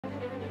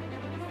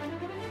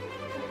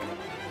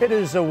It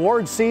is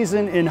award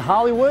season in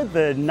Hollywood.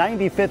 The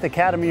 95th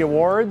Academy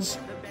Awards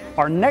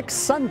are next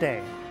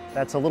Sunday.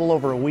 That's a little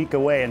over a week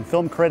away. And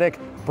film critic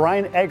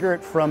Brian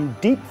Eggert from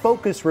Deep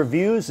Focus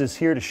Reviews is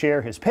here to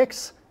share his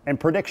picks and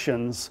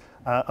predictions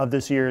of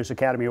this year's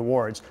Academy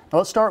Awards. Now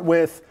let's start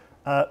with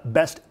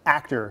Best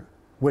Actor,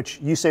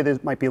 which you say there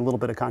might be a little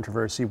bit of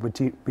controversy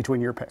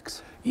between your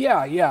picks.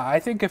 Yeah.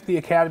 I think if the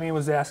Academy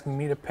was asking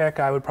me to pick,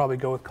 I would probably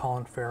go with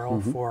Colin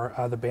Farrell for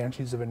The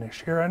Banshees of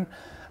Inisherin.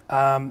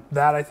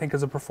 That I think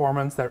is a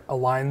performance that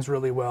aligns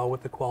really well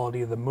with the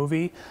quality of the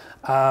movie.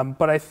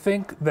 But I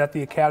think that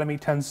the Academy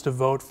tends to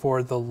vote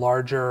for the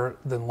larger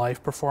than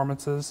life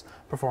performances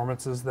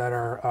that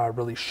are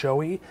really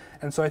showy.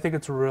 And so I think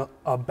it's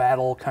a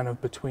battle kind of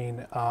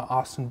between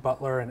Austin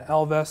Butler in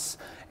Elvis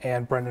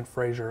and Brendan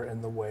Fraser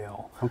in The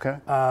Whale. Okay.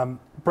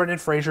 Brendan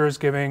Fraser is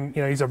giving,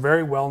 he's a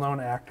very well-known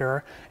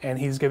actor, and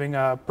he's giving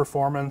a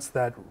performance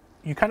that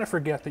you kind of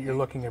forget that you're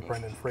looking at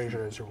Brendan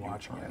Fraser as you're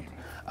watching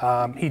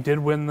it. He did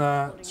win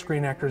the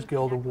Screen Actors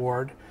Guild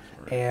Award,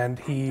 and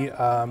he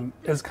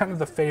is kind of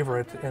the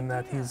favorite in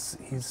that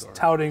he's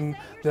touting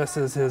this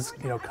as his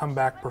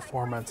comeback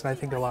performance, and I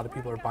think a lot of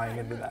people are buying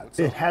into that.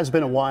 So. It has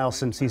been a while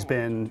since he's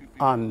been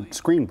on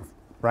screen,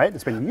 right?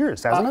 It's been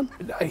years, hasn't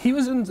it?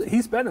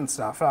 He's been in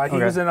stuff. He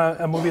was in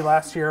a movie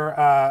last year,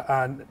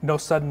 No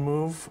Sudden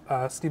Move,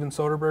 Steven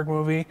Soderbergh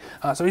movie.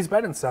 So he's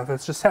been in stuff.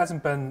 It just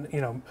hasn't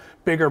been,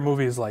 bigger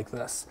movies like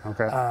this.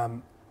 Okay.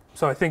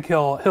 So I think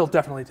he'll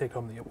definitely take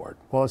home the award.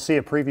 Well, let's see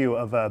a preview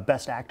of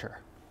Best Actor.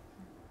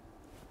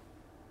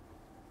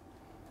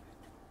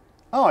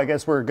 Oh, I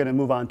guess we're going to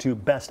move on to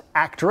Best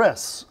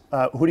Actress.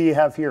 Who do you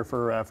have here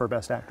for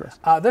Best Actress?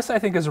 This, I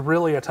think, is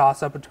really a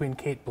toss-up between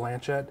Cate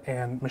Blanchett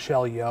and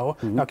Michelle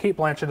Yeoh. Now, Cate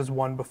Blanchett has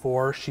won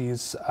before.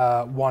 She's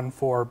won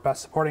for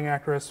Best Supporting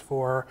Actress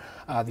for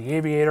The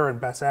Aviator and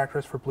Best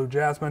Actress for Blue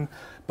Jasmine,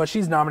 but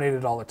she's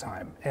nominated all the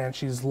time, and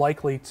she's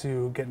likely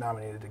to get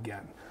nominated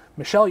again.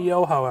 Michelle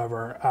Yeoh,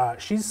 however,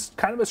 she's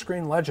kind of a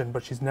screen legend,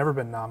 but she's never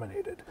been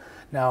nominated.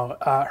 Now,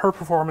 her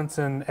performance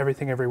in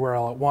Everything Everywhere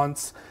All at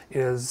Once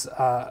has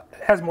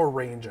more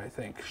range, I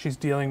think. She's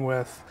dealing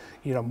with,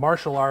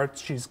 martial arts.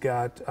 She's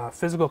got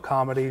physical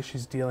comedy.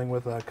 She's dealing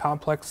with a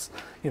complex,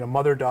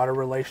 mother-daughter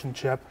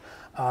relationship.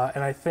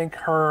 And I think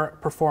her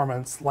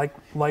performance, like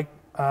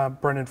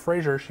Brendan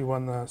Fraser, she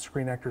won the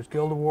Screen Actors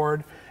Guild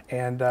Award,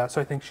 and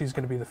so I think she's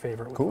going to be the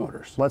favorite with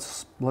voters.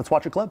 Let's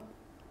watch a clip.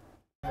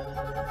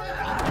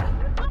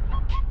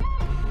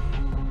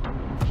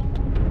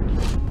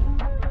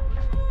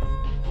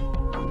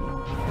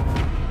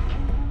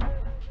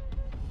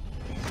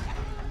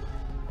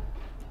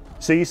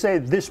 So you say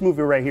this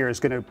movie right here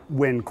is going to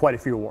win quite a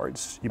few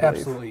awards, you believe?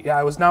 Absolutely. Yeah,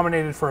 I was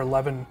nominated for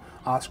 11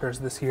 Oscars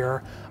this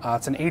year.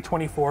 It's an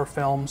A24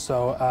 film,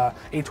 so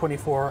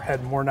A24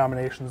 had more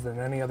nominations than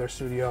any other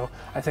studio.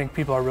 I think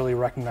people are really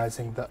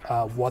recognizing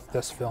what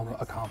this film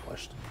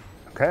accomplished.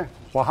 Okay.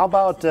 Well, how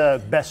about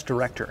Best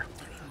Director?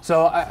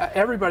 So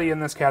everybody in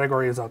this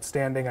category is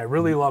outstanding. I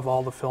really love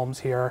all the films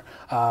here.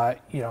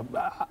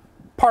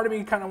 Part of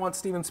me kind of wants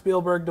Steven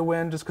Spielberg to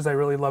win just because I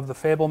really love The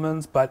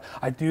Fabelmans, but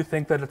I do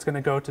think that it's going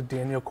to go to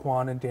Daniel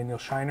Kwan and Daniel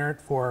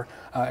Scheinert for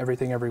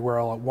Everything Everywhere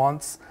All at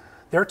Once.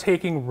 They're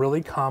taking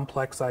really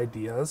complex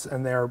ideas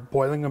and they're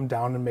boiling them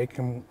down and making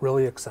them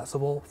really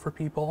accessible for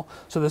people.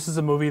 So this is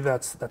a movie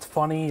that's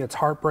funny, it's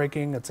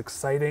heartbreaking, it's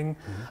exciting,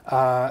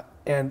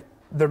 and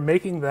they're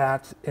making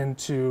that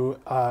into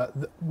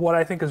what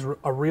I think is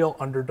a real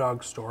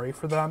underdog story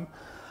for them.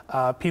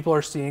 People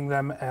are seeing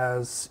them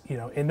as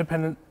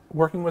independent,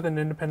 working with an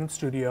independent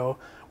studio,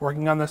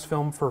 working on this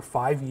film for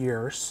 5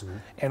 years,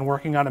 and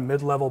working on a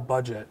mid-level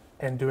budget,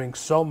 and doing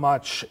so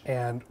much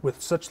and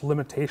with such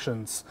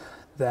limitations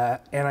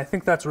and I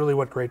think that's really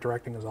what great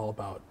directing is all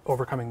about,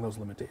 overcoming those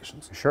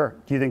limitations. Sure.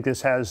 Do you think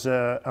this has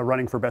a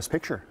running for Best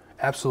Picture?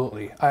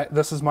 Absolutely.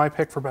 This is my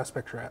pick for Best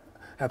Picture.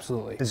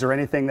 Absolutely. Is there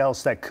anything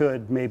else that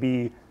could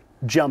maybe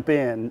jump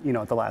in,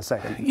 at the last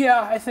second?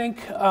 Yeah, I think,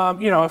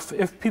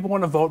 if people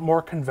want to vote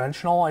more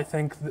conventional, I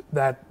think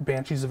that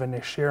Banshees of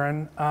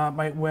Inisherin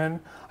might win.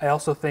 I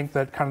also think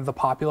that kind of the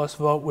populist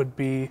vote would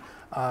be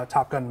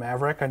Top Gun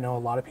Maverick. I know a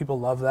lot of people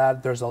love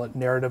that. There's a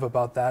narrative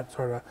about that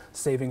sort of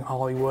saving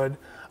Hollywood.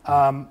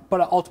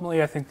 But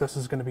ultimately, I think this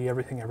is going to be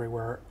Everything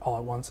Everywhere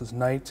All at Once's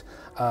night.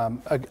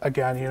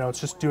 Again, it's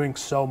just doing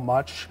so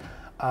much.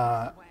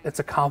 It's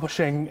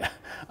accomplishing,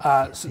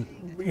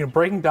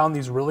 breaking down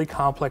these really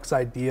complex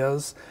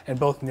ideas, and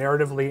both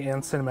narratively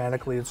and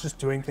cinematically, it's just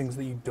doing things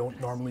that you don't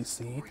normally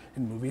see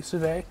in movies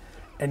today,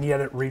 and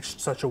yet it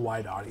reached such a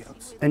wide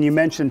audience. And you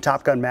mentioned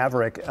Top Gun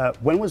Maverick.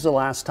 When was the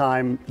last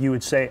time you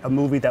would say a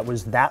movie that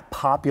was that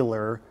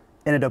popular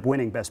ended up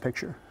winning Best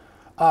Picture?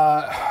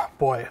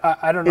 Boy,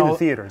 I don't know. In the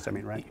theaters, I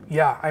mean, right?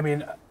 Yeah, I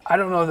mean, I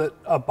don't know that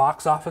a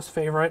box office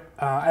favorite.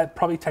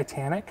 Probably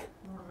Titanic.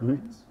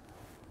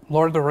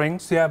 Lord of the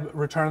Rings, yeah.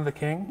 Return of the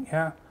King,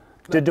 yeah.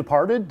 Did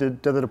Departed?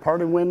 Did The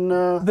Departed win?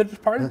 The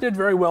Departed did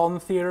very well in the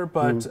theater,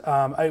 but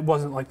it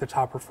wasn't like the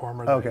top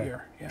performer that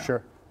year. Yeah.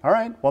 Sure. All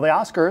right. Well, the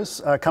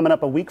Oscars coming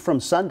up a week from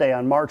Sunday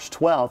on March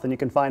 12th, and you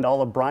can find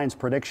all of Brian's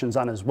predictions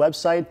on his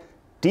website,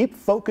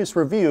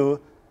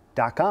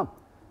 deepfocusreview.com.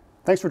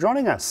 Thanks for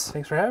joining us.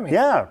 Thanks for having me.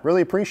 Yeah,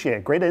 really appreciate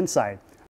it. Great insight.